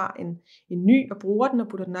gang du tager en ny og bruger den, og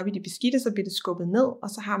putter den op i de beskidte, så bliver det skubbet ned, og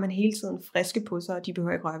så har man hele tiden friske på sig, og de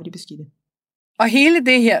behøver ikke røre ved de beskidte. Og hele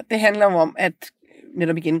det her, det handler om, at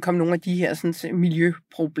netop igen kom nogle af de her sådan,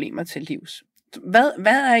 miljøproblemer til livs. Hvad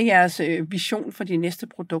er jeres vision for de næste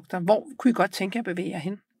produkter? Hvor kunne I godt tænke jer at bevæge jer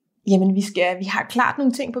hen? Jamen, vi har klart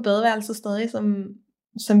nogle ting på badeværelset stadig,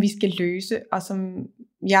 som vi skal løse, og som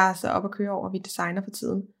jeg er så op at køre over, vi designer for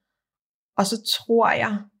tiden. Og så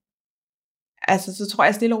tror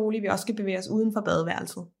jeg stille og roligt, vi også skal bevæge os uden for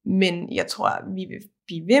badeværelset. Men jeg tror, vi vil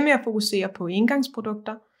blive ved med at fokusere på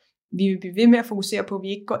engangsprodukter. Vi vil blive ved med at fokusere på, at vi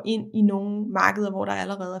ikke går ind i nogle markeder, hvor der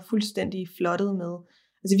allerede er fuldstændig flottet med.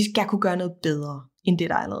 Altså vi skal kunne gøre noget bedre, end det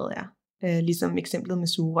der allerede er. Ligesom eksemplet med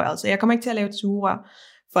sugerør. Altså jeg kommer ikke til at lave et sugerør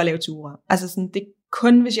for at lave et sugerør. Altså sådan, det er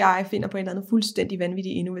kun hvis jeg finder på et eller andet fuldstændig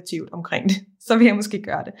vanvittigt innovativt omkring det, så vil jeg måske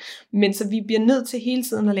gøre det. Men så vi bliver nødt til hele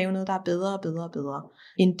tiden at lave noget, der er bedre og bedre og bedre,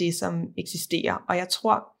 end det som eksisterer. Og jeg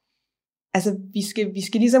tror, altså vi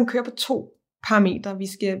skal ligesom køre på 2 parametre. Vi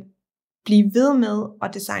skal blive ved med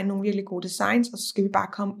at designe nogle virkelig gode designs, og så skal vi bare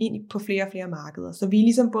komme ind på flere og flere markeder. Så vi er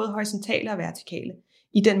ligesom både horisontale og vertikale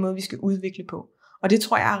i den måde, vi skal udvikle på. Og det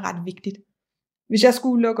tror jeg er ret vigtigt. Hvis jeg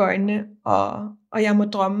skulle lukke øjnene, og jeg må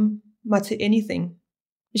drømme mig til anything.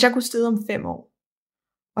 Hvis jeg kunne sidde om 5 år,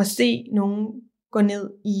 og se nogen gå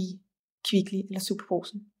ned i Kvickly eller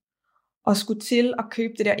Superbrugsen, og skulle til at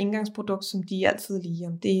købe det der indgangsprodukt, som de altid liger.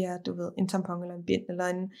 Om det er, en tampon eller en bind,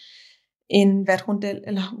 eller en vatrundel,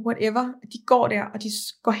 eller whatever. De går der, og de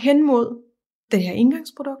går hen mod det her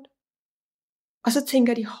indgangsprodukt. Og så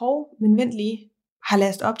tænker de, men vent lige, har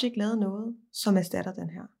Last Object lavet noget, som erstatter den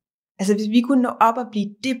her? Altså hvis vi kunne nå op og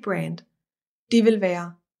blive det brand, det vil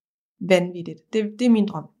være vanvittigt. Det er min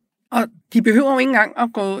drøm. Og de behøver jo ikke engang at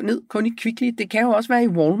gå ned kun i Kvickly. Det kan jo også være i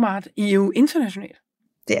Walmart. I er jo internationalt.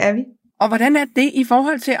 Det er vi. Og hvordan er det i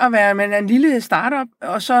forhold til at være man er en lille startup,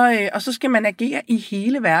 og så skal man agere i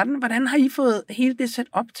hele verden? Hvordan har I fået hele det set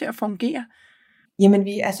op til at fungere? Jamen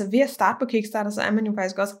ved at starte på Kickstarter, så er man jo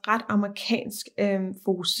faktisk også ret amerikansk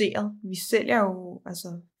fokuseret. Vi sælger jo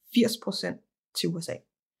 80% til USA.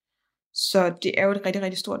 Så det er jo et rigtig,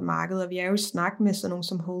 rigtig stort marked, og vi er jo i snak med sådan nogle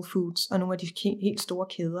som Whole Foods og nogle af de helt store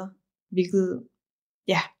kæder, hvilket,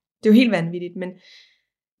 ja, det er jo helt vanvittigt, men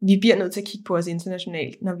vi bliver nødt til at kigge på os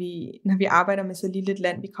internationalt, når vi arbejder med så lille et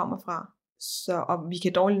land, vi kommer fra. Og vi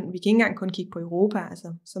kan ikke engang kun kigge på Europa,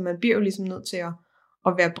 så man bliver jo ligesom nødt til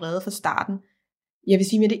at være brede fra starten. Jeg vil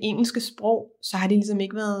sige, med det engelske sprog, så har det ligesom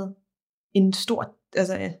ikke været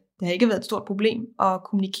det har ikke været et stort problem at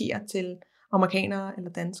kommunikere til amerikanere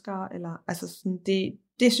eller danskere, eller sådan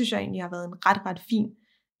det synes jeg egentlig har været en ret fin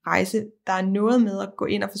rejse. Der er noget med at gå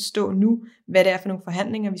ind og forstå nu, hvad det er for nogle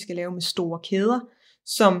forhandlinger, vi skal lave med store kæder,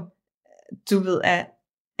 som du ved er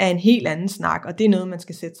en helt anden snak, og det er noget, man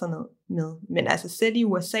skal sætte sig ned med. Men selv i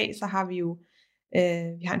USA, så har vi jo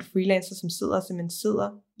vi har en freelancer, som sidder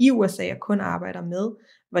i USA og kun arbejder med,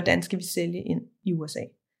 hvordan skal vi sælge ind i USA.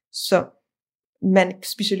 Så man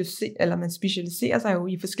specialiserer sig jo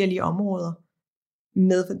i forskellige områder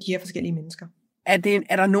med de her forskellige mennesker. Er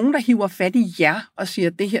der nogen, der hiver fat i jer og siger,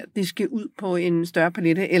 at det her det skal ud på en større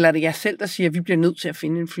palette, eller er det jer selv, der siger, at vi bliver nødt til at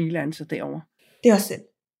finde en freelancer derovre? Det er os selv,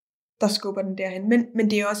 der skubber den derhen. Men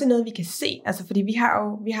det er også noget, vi kan se, fordi vi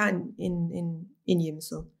har en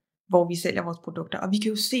hjemmeside, hvor vi sælger vores produkter, og vi kan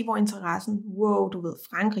jo se, hvor interessen,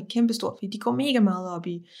 Frankrig, kæmpestort, fordi de går mega meget op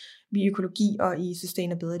i økologi og i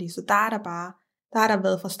sustainability, så der har der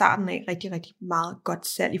været fra starten af rigtig, rigtig meget godt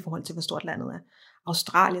salg i forhold til, hvor stort landet er.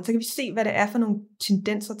 Australien, så kan vi se, hvad det er for nogle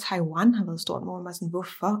tendenser. Taiwan har været stort, hvor man var sådan,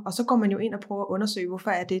 hvorfor? Og så går man jo ind og prøver at undersøge,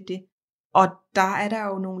 hvorfor er det? Og der er der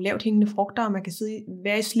jo nogle lavt hængende frugter, og man kan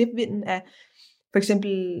være i slipvinden af, for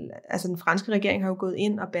eksempel, den franske regering har jo gået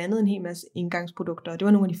ind og bandet en hel masse engangsprodukter, og det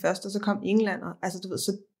var nogle af de første, og så kom England, og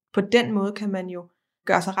så på den måde kan man jo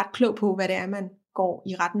gøre sig ret klog på, hvad det er, man går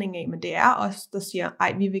i retning af, men det er os, der siger,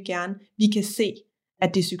 vi kan se,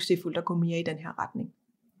 at det er succesfuldt at gå mere i den her retning.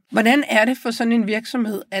 Hvordan er det for sådan en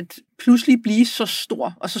virksomhed at pludselig blive så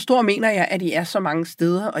stor? Og så stor mener jeg, at I er så mange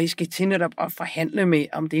steder, og I skal til netop at forhandle med,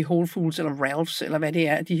 om det er Whole Foods eller Ralphs, eller hvad det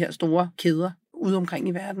er, de her store kæder ude omkring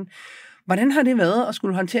i verden. Hvordan har det været at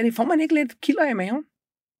skulle håndtere det? Får man ikke lidt kilder i maven?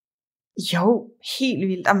 Jo, helt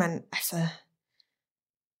vildt. Og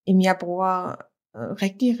jeg bruger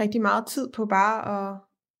rigtig, rigtig meget tid på bare at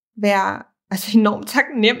være enormt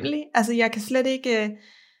taknemmelig. Jeg kan slet ikke...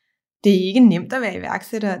 Det er ikke nemt at være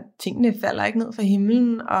iværksætter. Tingene falder ikke ned fra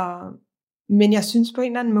himlen. Men jeg synes på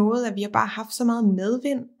en eller anden måde, at vi har bare haft så meget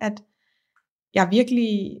medvind, at jeg er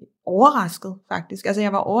virkelig overrasket faktisk.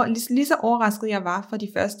 Jeg var lige så overrasket, jeg var for de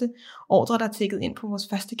første ordre, der tikkede ind på vores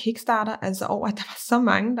første Kickstarter. Over at der var så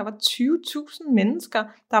mange. Der var 20.000 mennesker,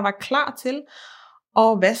 der var klar til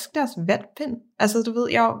at vaske deres vatpind.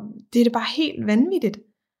 Det er det bare helt vanvittigt.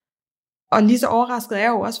 Og lige så overrasket er jeg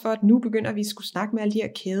jo også for, at nu begynder vi at skulle snakke med alle de her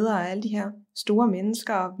kæder og alle de her store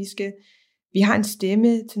mennesker. Og vi har en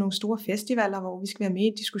stemme til nogle store festivaler, hvor vi skal være med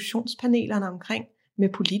i diskussionspanelerne omkring med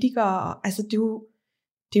politikere. Det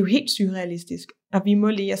er jo helt surrealistisk. Og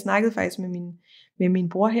jeg snakkede faktisk med min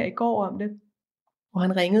bror her i går om det, hvor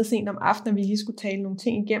han ringede sent om aftenen, og vi lige skulle tale nogle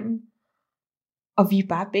ting igennem. Og vi er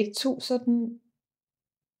bare begge to sådan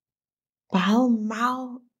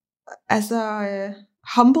meget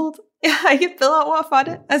humbled. Jeg har ikke et bedre ord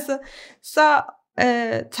for det. Så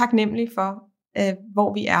taknemmelig for,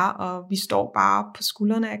 hvor vi er, og vi står bare på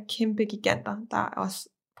skuldrene af kæmpe giganter, der også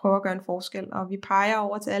prøver at gøre en forskel, og vi peger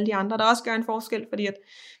over til alle de andre, der også gør en forskel, fordi at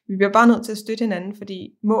vi bliver bare nødt til at støtte hinanden,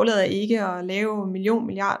 fordi målet er ikke at lave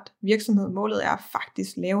milliard virksomhed, målet er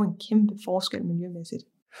faktisk at lave en kæmpe forskel miljømæssigt.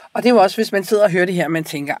 Og det er jo også, hvis man sidder og hører det her, man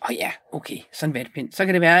tænker, okay, sådan en vatpind. Så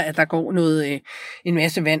kan det være, at der går en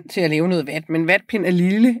masse vand til at lave noget vat. Men vatpind er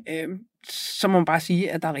lille, så må man bare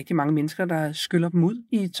sige, at der er rigtig mange mennesker, der skyller dem ud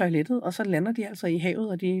i toilettet, og så lander de altså i havet,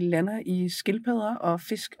 og de lander i skildpadder og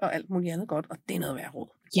fisk og alt muligt andet godt, og det er noget værd råd.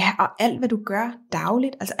 Ja, og alt hvad du gør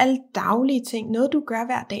dagligt, alle daglige ting, noget du gør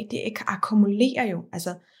hver dag, det akkumulerer jo.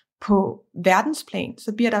 På verdensplan,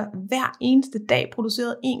 så bliver der hver eneste dag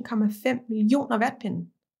produceret 1,5 millioner vatpinde.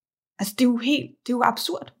 Det er jo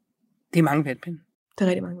absurd. Det er mange vatpinde. Det er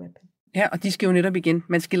rigtig mange vatpinde. Ja, og de skal jo netop igen.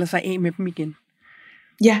 Man skiller sig af med dem igen.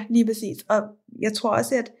 Ja, lige præcis. Og jeg tror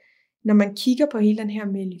også, at når man kigger på hele den her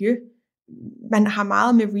miljø, man har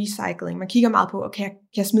meget med recycling. Man kigger meget på, kan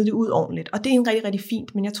jeg smide det ud ordentligt? Og det er rigtig, rigtig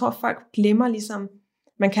fint. Men jeg tror, folk glemmer ligesom,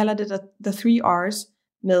 man kalder det the 3 R's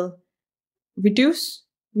med reduce,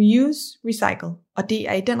 reuse, recycle. Og det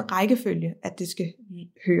er i den rækkefølge, at det skal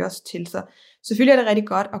høres til sig. Selvfølgelig er det rigtig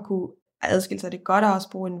godt at kunne adskille sig. Det er godt at også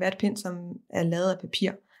bruge en vatpind, som er lavet af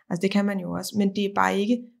papir. Det kan man jo også. Men det er bare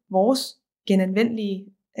ikke vores genanvendelige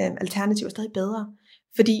alternativ er stadig bedre.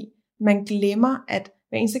 Fordi man glemmer, at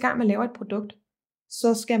hver eneste gang man laver et produkt,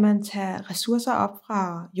 så skal man tage ressourcer op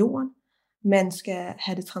fra jorden. Man skal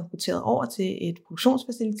have det transporteret over til et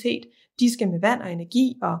produktionsfacilitet. De skal med vand og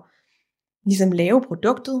energi og ligesom lave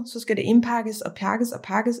produktet, så skal det indpakkes og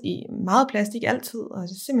pakkes i meget plastik altid, og det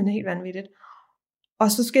er simpelthen helt vanvittigt.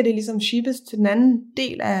 Og så skal det ligesom shippes til den anden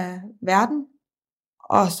del af verden,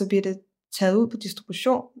 og så bliver det taget ud på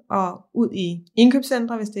distribution og ud i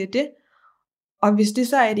indkøbscentre, hvis det er det. Og hvis det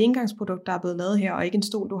så er et engangsprodukt, der er blevet lavet her, og ikke en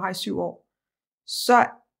stol, du har i 7 år, så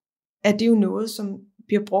er det jo noget, som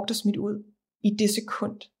bliver brugt og smidt ud i det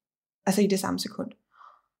sekund. I det samme sekund.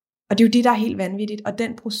 Og det er jo det, der er helt vanvittigt. Og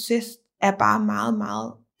den proces er bare meget,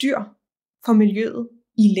 meget dyr for miljøet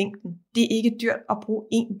i længden. Det er ikke dyrt at bruge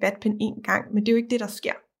en vatpind en gang, men det er jo ikke det, der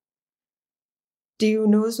sker. Det er jo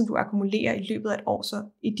noget, som du akkumulerer i løbet af et år, så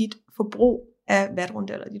i dit forbrug af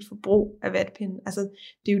vatrundeller, dit forbrug af vatpinde.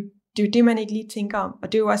 Det er jo det, man ikke lige tænker om.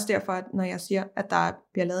 Og det er jo også derfor, at når jeg siger, at der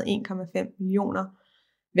bliver lavet 1,5 millioner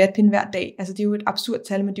vatpinde hver dag. Det er jo et absurd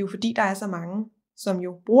tal, men det er jo fordi, der er så mange, som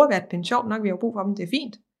jo bruger vatpinde. Sjovt nok, vi har jo brug for dem, det er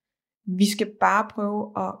fint. Vi skal bare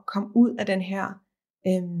prøve at komme ud af den her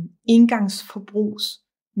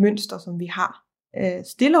engangsforbrugsmønster, som vi har.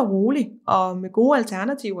 Stille og roligt, og med gode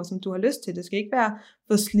alternativer, som du har lyst til. Det skal ikke være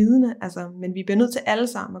for slidende, men vi bliver nødt til alle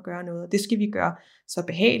sammen at gøre noget. Det skal vi gøre så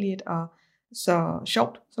behageligt og så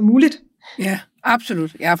sjovt som muligt. Ja,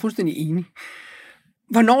 absolut. Jeg er fuldstændig enig.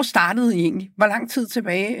 Hvornår startede I egentlig? Hvor lang tid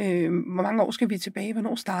tilbage? Hvor mange år skal vi tilbage?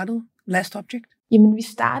 Hvornår startede Last Object? Jamen, vi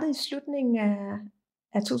startede i slutningen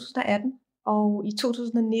af 2018, og i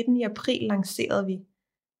 2019 i april lancerede vi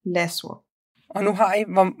Laswork. Og nu har I,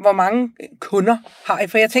 hvor mange kunder har I?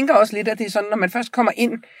 For jeg tænker også lidt, at det er sådan, når man først kommer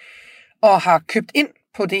ind og har købt ind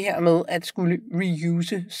på det her med at skulle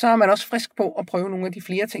reuse, så er man også frisk på at prøve nogle af de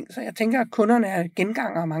flere ting. Så jeg tænker, at kunderne er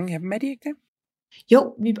gengangere, mange af dem. Er de ikke det?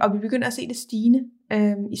 Jo, og vi begynder at se det stigende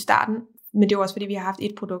i starten. Men det var også fordi, vi har haft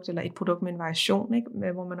et produkt med en variation, ikke?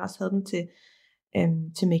 Hvor man også havde den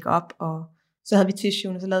til make-up, og så havde vi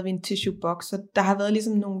tissuen, og så lavede vi en tissue box. Så der har været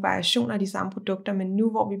ligesom nogle variationer af de samme produkter, men nu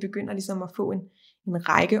hvor vi begynder ligesom at få en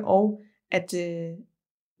række, og at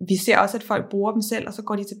vi ser også, at folk bruger dem selv, og så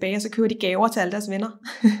går de tilbage, og så køber de gaver til alle deres venner.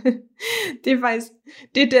 Det er faktisk,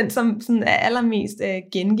 det er den, som sådan er allermest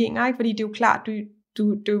gengænger, ikke? Fordi det er jo klart,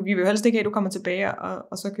 vi vil jo helst ikke have, at du kommer tilbage,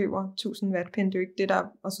 og så køber 1000 vatpind. Det er jo ikke det, der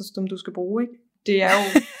og så som du skal bruge, ikke? Det er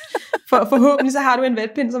jo, forhåbentlig så har du en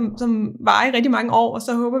vatpind, som varer i rigtig mange år, og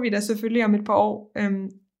så håber vi da selvfølgelig om et par år,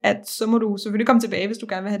 at så må du selvfølgelig komme tilbage, hvis du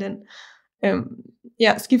gerne vil have den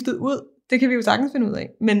skiftet ud. Det kan vi jo sagtens finde ud af,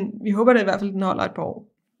 men vi håber da i hvert fald, at den holder et par år.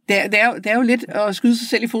 Det er jo lidt at skyde sig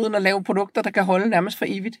selv i foden og lave produkter, der kan holde nærmest for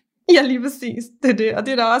evigt. Ja, lige præcis. Det er det. Og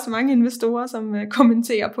det er der også mange investorer, som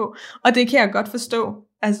kommenterer på. Og det kan jeg godt forstå.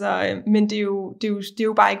 Altså, men det er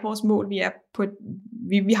jo bare ikke vores mål.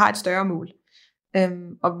 Vi har et større mål.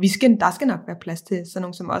 Og der skal nok være plads til sådan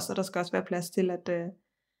nogen som os, og der skal også være plads til, at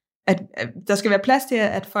der skal være plads til,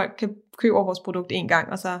 at folk kan købe vores produkt en gang,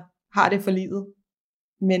 og så har det for livet.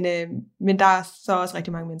 Men der er så også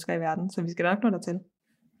rigtig mange mennesker i verden, så vi skal nok nå dertil.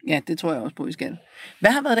 Ja, det tror jeg også på, vi skal.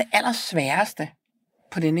 Hvad har været det allersværeste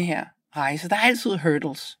på denne her rejse? Der er altid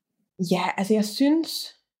hurdles. Ja, altså jeg synes,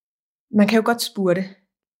 man kan jo godt spurte,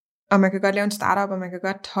 og man kan godt lave en startup, og man kan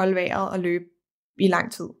godt holde vejret og løbe i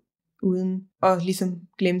lang tid, uden at ligesom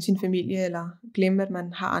glemme sin familie, eller glemme, at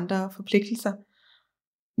man har andre forpligtelser.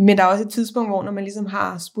 Men der er også et tidspunkt, hvor når man ligesom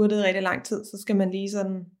har spurtet rigtig lang tid, så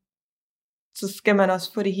skal man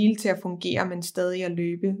også få det hele til at fungere, men stadig at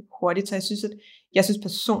løbe hurtigt. Så jeg synes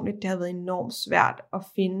personligt, det har været enormt svært at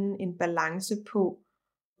finde en balance på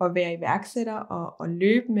at være iværksætter og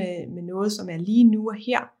løbe med noget, som er lige nu og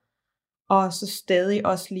her, og så stadig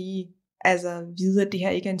også lige vide, at det her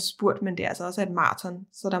ikke er en spurt, men det er altså også et maraton.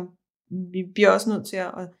 Så vi bliver også nødt til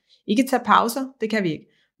at ikke tage pauser, det kan vi ikke,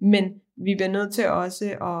 men vi bliver nødt til også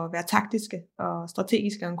at være taktiske og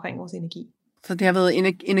strategiske omkring vores energi. Så det har været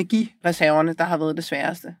energireserverne, der har været det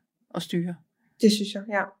sværeste at styre? Det synes jeg,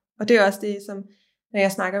 ja. Og det er også det, som når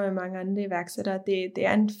jeg snakker med mange andre iværksættere, det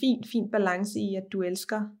er en fin balance i, at du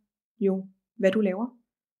elsker jo, hvad du laver.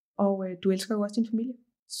 Og du elsker jo også din familie.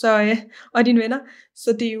 Og dine venner.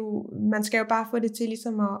 Så det er jo, man skal jo bare få det til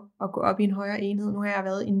ligesom at gå op i en højere enhed. Nu har jeg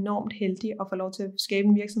været enormt heldig at få lov til at skabe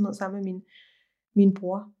en virksomhed sammen med min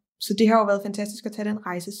bror. Så det har jo været fantastisk at tage den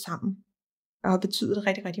rejse sammen. Og har betydet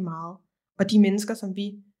rigtig, rigtig meget. Og de mennesker, som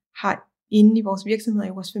vi har inde i vores virksomhed, er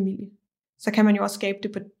jo vores familie. Så kan man jo også skabe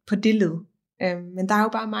det på det led. Men der er jo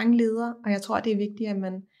bare mange ledere, og jeg tror, det er vigtigt,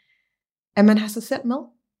 at man har sig selv med,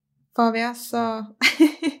 for at være så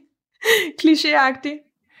klichéagtig.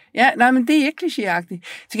 Ja, nej, men det er ikke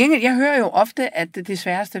klichéagtigt. Til gengæld, jeg hører jo ofte, at det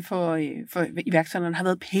sværeste for iværksætterne har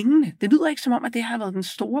været pengene. Det lyder ikke som om, at det har været den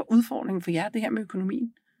store udfordring for jer, det her med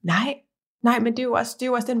økonomien. Nej, men det er jo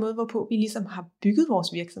også den måde, hvorpå vi ligesom har bygget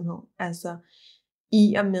vores virksomhed. Altså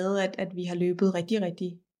i og med, at vi har løbet i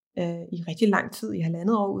rigtig lang tid, i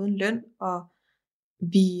 1,5 år uden løn, og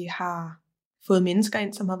vi har fået mennesker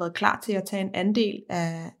ind, som har været klar til at tage en andel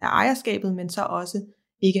af ejerskabet, men så også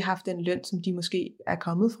ikke haft den løn, som de måske er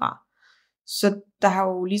kommet fra. Så vi har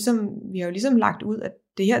jo ligesom lagt ud, at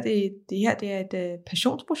det her er et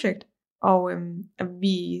passionsprojekt, og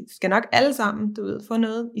vi skal nok alle sammen få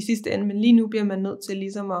noget i sidste ende, men lige nu bliver man nødt til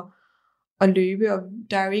ligesom at løbe, og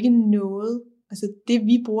der er jo ikke noget, altså det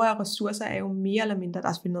vi bruger af ressourcer er jo mere eller mindre, der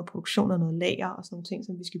er selvfølgelig noget produktion og noget lager og sådan nogle ting,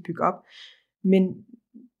 som vi skal bygge op, men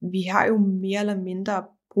vi har jo mere eller mindre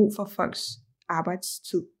brug for folks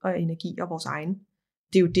arbejdstid og energi og vores egen.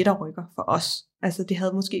 Det er jo det, der rykker for os. Altså det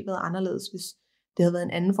havde måske været anderledes, hvis det havde været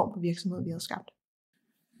en anden form for virksomhed, vi havde skabt.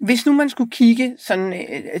 Hvis nu man skulle kigge sådan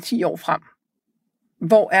 10 år frem,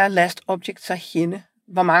 hvor er Last Object så henne?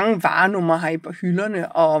 Hvor mange varenumre har I på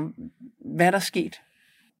hylderne, og hvad er der sket?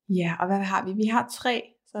 Ja, og hvad har vi? Vi har 3,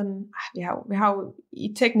 sådan, vi har jo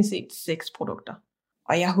i teknisk set 6 produkter.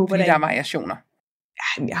 Og jeg håber, der er variationer.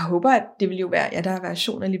 Ja, jeg håber, at det vil jo være, der er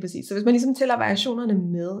variationer lige præcis. Så hvis man ligesom tæller variationerne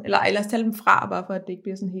med, eller ellers tæller dem fra, bare for at det ikke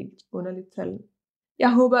bliver sådan helt underligt tal.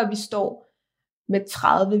 Jeg håber, at vi står med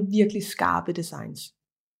 30 virkelig skarpe designs.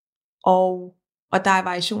 Og der er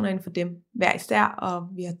variationer inden for dem hver især, og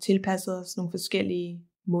vi har tilpasset os nogle forskellige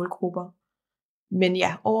målgrupper. Men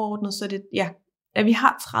ja, overordnet så er det, at vi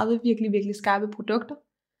har 30 virkelig, virkelig skarpe produkter,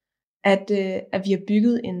 at vi har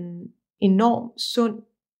bygget en enorm sund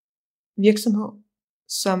virksomhed,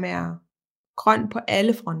 som er grøn på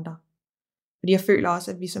alle fronter. Fordi jeg føler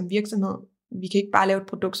også, at vi som virksomhed, vi kan ikke bare lave et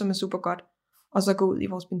produkt, som er super godt, og så gå ud i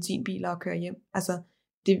vores benzinbiler og køre hjem. Altså,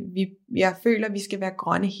 Jeg føler, at vi skal være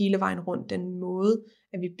grønne hele vejen rundt. Den måde,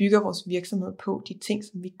 at vi bygger vores virksomhed på, de ting,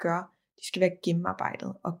 som vi gør, de skal være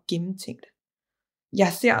gennemarbejdet og gennemtænkt. Jeg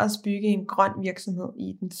ser os bygge en grøn virksomhed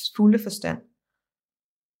i dens fulde forstand.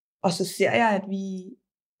 Og så ser jeg, at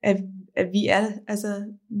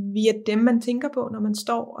vi er dem, man tænker på, når man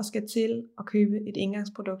står og skal til at købe et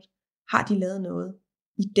engangsprodukt. Har de lavet noget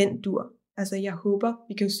i den dur? Altså jeg håber,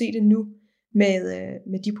 vi kan jo se det nu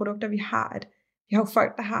med de produkter, vi har, at vi har jo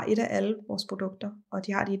folk, der har et af alle vores produkter, og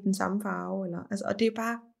de har det i den samme farve. Og det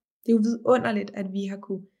er jo vidunderligt, at vi har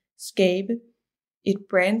kunne skabe et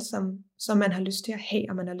brand, som man har lyst til at have,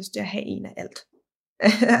 og man har lyst til at have en af alt.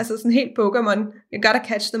 Altså sådan helt Pokémon, you gotta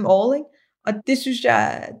catch them all, ikke? Og det synes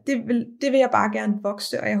jeg, det vil jeg bare gerne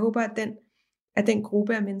vokse, og jeg håber, at den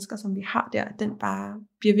gruppe af mennesker, som vi har der, den bare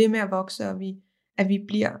bliver ved med at vokse, og at vi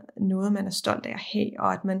bliver noget, man er stolt af at have,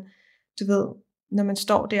 og at man, du ved, når man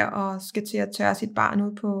står der og skal til at tørre sit barn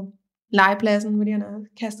ud på legepladsen, hvor de har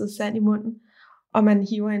kastet sand i munden, og man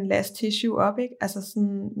hiver en last tissue op, ikke? Altså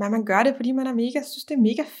sådan, man gør det, fordi man synes, det er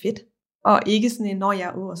mega fedt. Og ikke sådan en, når jeg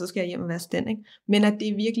er ude, og så skal jeg hjem og vaske den, ikke? Men at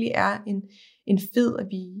det virkelig er en fed, at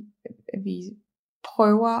vi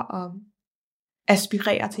prøver at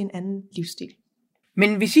aspirere til en anden livsstil.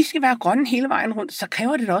 Men hvis I skal være grønne hele vejen rundt, så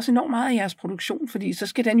kræver det da også enormt meget af jeres produktion, fordi så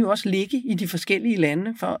skal den jo også ligge i de forskellige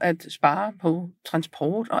lande for at spare på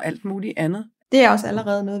transport og alt muligt andet. Det er også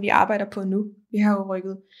allerede noget, vi arbejder på nu. Vi har jo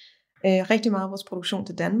rykket rigtig meget af vores produktion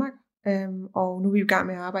til Danmark, og nu er vi i gang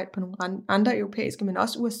med at arbejde på nogle andre europæiske, men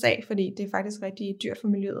også USA, fordi det er faktisk rigtig dyrt for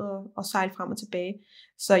miljøet at sejle frem og tilbage.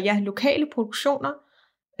 Så ja, lokale produktioner.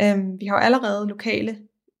 Vi har jo allerede lokale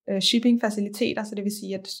shipping-faciliteter, så det vil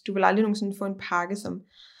sige, at du vil aldrig nogensinde få en pakke, som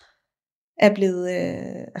er blevet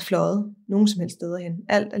fløjet nogen som helst steder hen.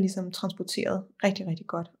 Alt er ligesom transporteret rigtig, rigtig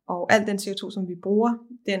godt. Og al den CO2, som vi bruger,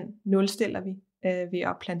 den nulstiller vi ved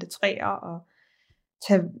at plante træer og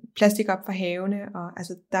tage plastik op fra havene. Og,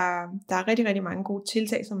 altså, der er rigtig, rigtig mange gode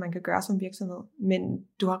tiltag, som man kan gøre som virksomhed. Men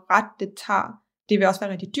du har ret, det vil også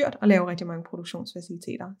være rigtig dyrt at lave rigtig mange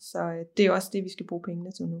produktionsfaciliteter. Så det er også det, vi skal bruge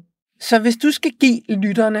pengene til nu. Så hvis du skal give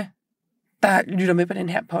lytterne, der lytter med på den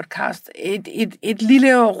her podcast, et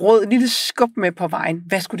lille råd, et lille skub med på vejen,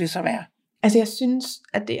 hvad skulle det så være? Altså jeg synes,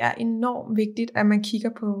 at det er enormt vigtigt, at man kigger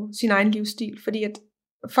på sin egen livsstil, fordi at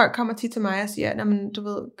folk kommer tit til mig og siger, du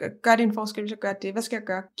ved, gør det en forskel, hvis jeg gør det, hvad skal jeg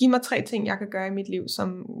gøre? Giv mig 3 ting, jeg kan gøre i mit liv,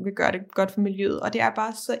 som vil gøre det godt for miljøet, og det er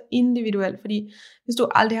bare så individuelt, fordi hvis du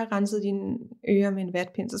aldrig har renset dine ører med en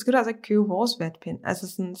vatpind, så skal du altså ikke købe vores vatpind,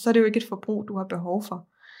 altså sådan, så er det jo ikke et forbrug, du har behov for.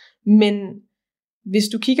 Men hvis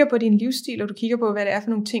du kigger på din livsstil, og du kigger på, hvad det er for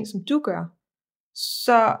nogle ting, som du gør,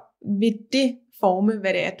 så vil det forme,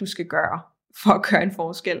 hvad det er, du skal gøre, for at gøre en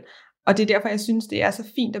forskel. Og det er derfor, jeg synes, det er så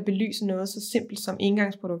fint at belyse noget så simpelt som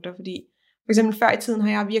engangsprodukter, fordi for eksempel før i tiden har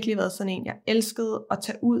jeg virkelig været sådan en, jeg elskede at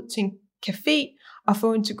tage ud til en café, og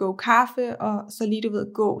få en to-go kaffe, og så lige, du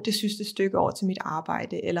ved, gå det sidste stykke over til mit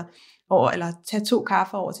arbejde, eller tage 2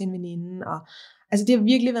 kaffer over til en veninde, og altså det har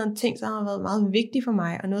virkelig været en ting, som har været meget vigtig for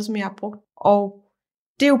mig, og noget, som jeg har brugt, og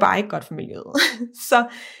det er jo bare ikke godt for miljøet. Så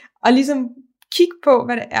at ligesom kigge på,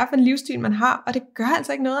 hvad det er for en livsstil, man har, og det gør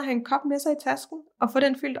altså ikke noget at have en kop med sig i tasken, og få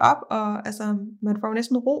den fyldt op, og altså, man får jo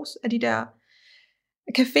næsten ros af de der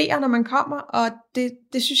caféer, når man kommer, og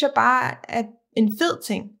det synes jeg bare er en fed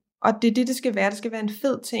ting, og det er det skal være. Det skal være en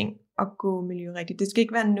fed ting at gå miljørigtigt. Det skal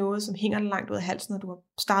ikke være noget, som hænger langt ud af halsen, når du har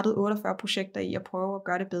startet 48 projekter i at prøve at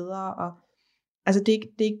gøre det bedre, og altså det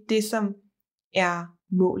er ikke det, som er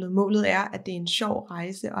målet. Målet er, at det er en sjov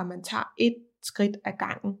rejse, og man tager et skridt ad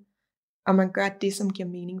gangen, og man gør det, som giver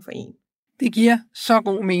mening for en. Det giver så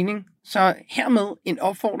god mening. Så hermed en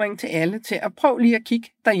opfordring til alle til at prøve lige at kigge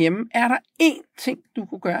derhjemme. Er der én ting, du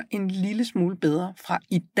kunne gøre en lille smule bedre fra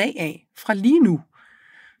i dag af, fra lige nu,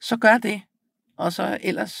 så gør det. Og så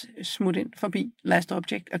ellers smut ind forbi Last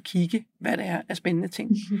Object og kigge, hvad det er af spændende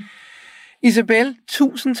ting. Isabel,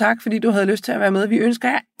 tusind tak, fordi du havde lyst til at være med. Vi ønsker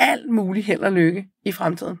jer alt muligt held og lykke i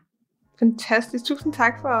fremtiden. Fantastisk. Tusind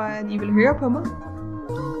tak for, at I ville høre på mig.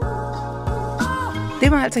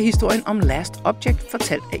 Det var altså historien om Last Object,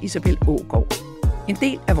 fortalt af Isabel Aagaard. En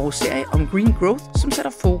del af vores serie om Green Growth, som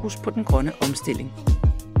sætter fokus på den grønne omstilling.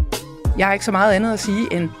 Jeg har ikke så meget andet at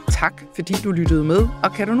sige end tak, fordi du lyttede med,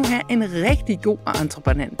 og kan du nu have en rigtig god og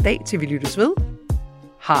entreprenant dag, til vi lyttes ved.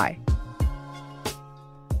 Hej.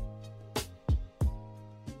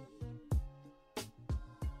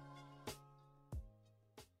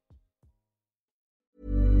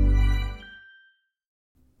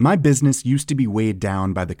 My business used to be weighed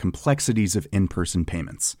down by the complexities of in-person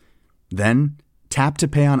payments. Then, Tap to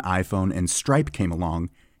Pay on iPhone and Stripe came along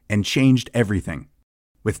and changed everything.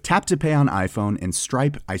 With Tap to Pay on iPhone and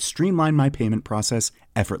Stripe, I streamline my payment process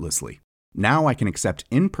effortlessly. Now I can accept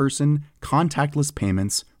in-person, contactless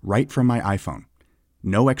payments right from my iPhone.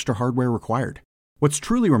 No extra hardware required. What's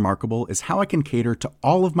truly remarkable is how I can cater to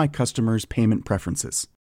all of my customers' payment preferences.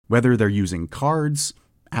 Whether they're using cards,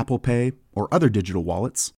 Apple Pay, or other digital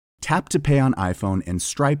wallets, Tap to Pay on iPhone and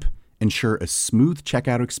Stripe ensure a smooth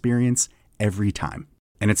checkout experience every time.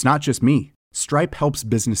 And it's not just me. Stripe helps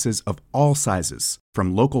businesses of all sizes,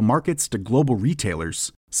 from local markets to global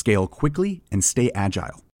retailers, scale quickly and stay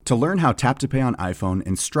agile. To learn how Tap to Pay on iPhone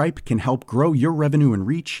and Stripe can help grow your revenue and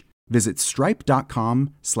reach, visit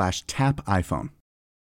stripe.com/tapiphone.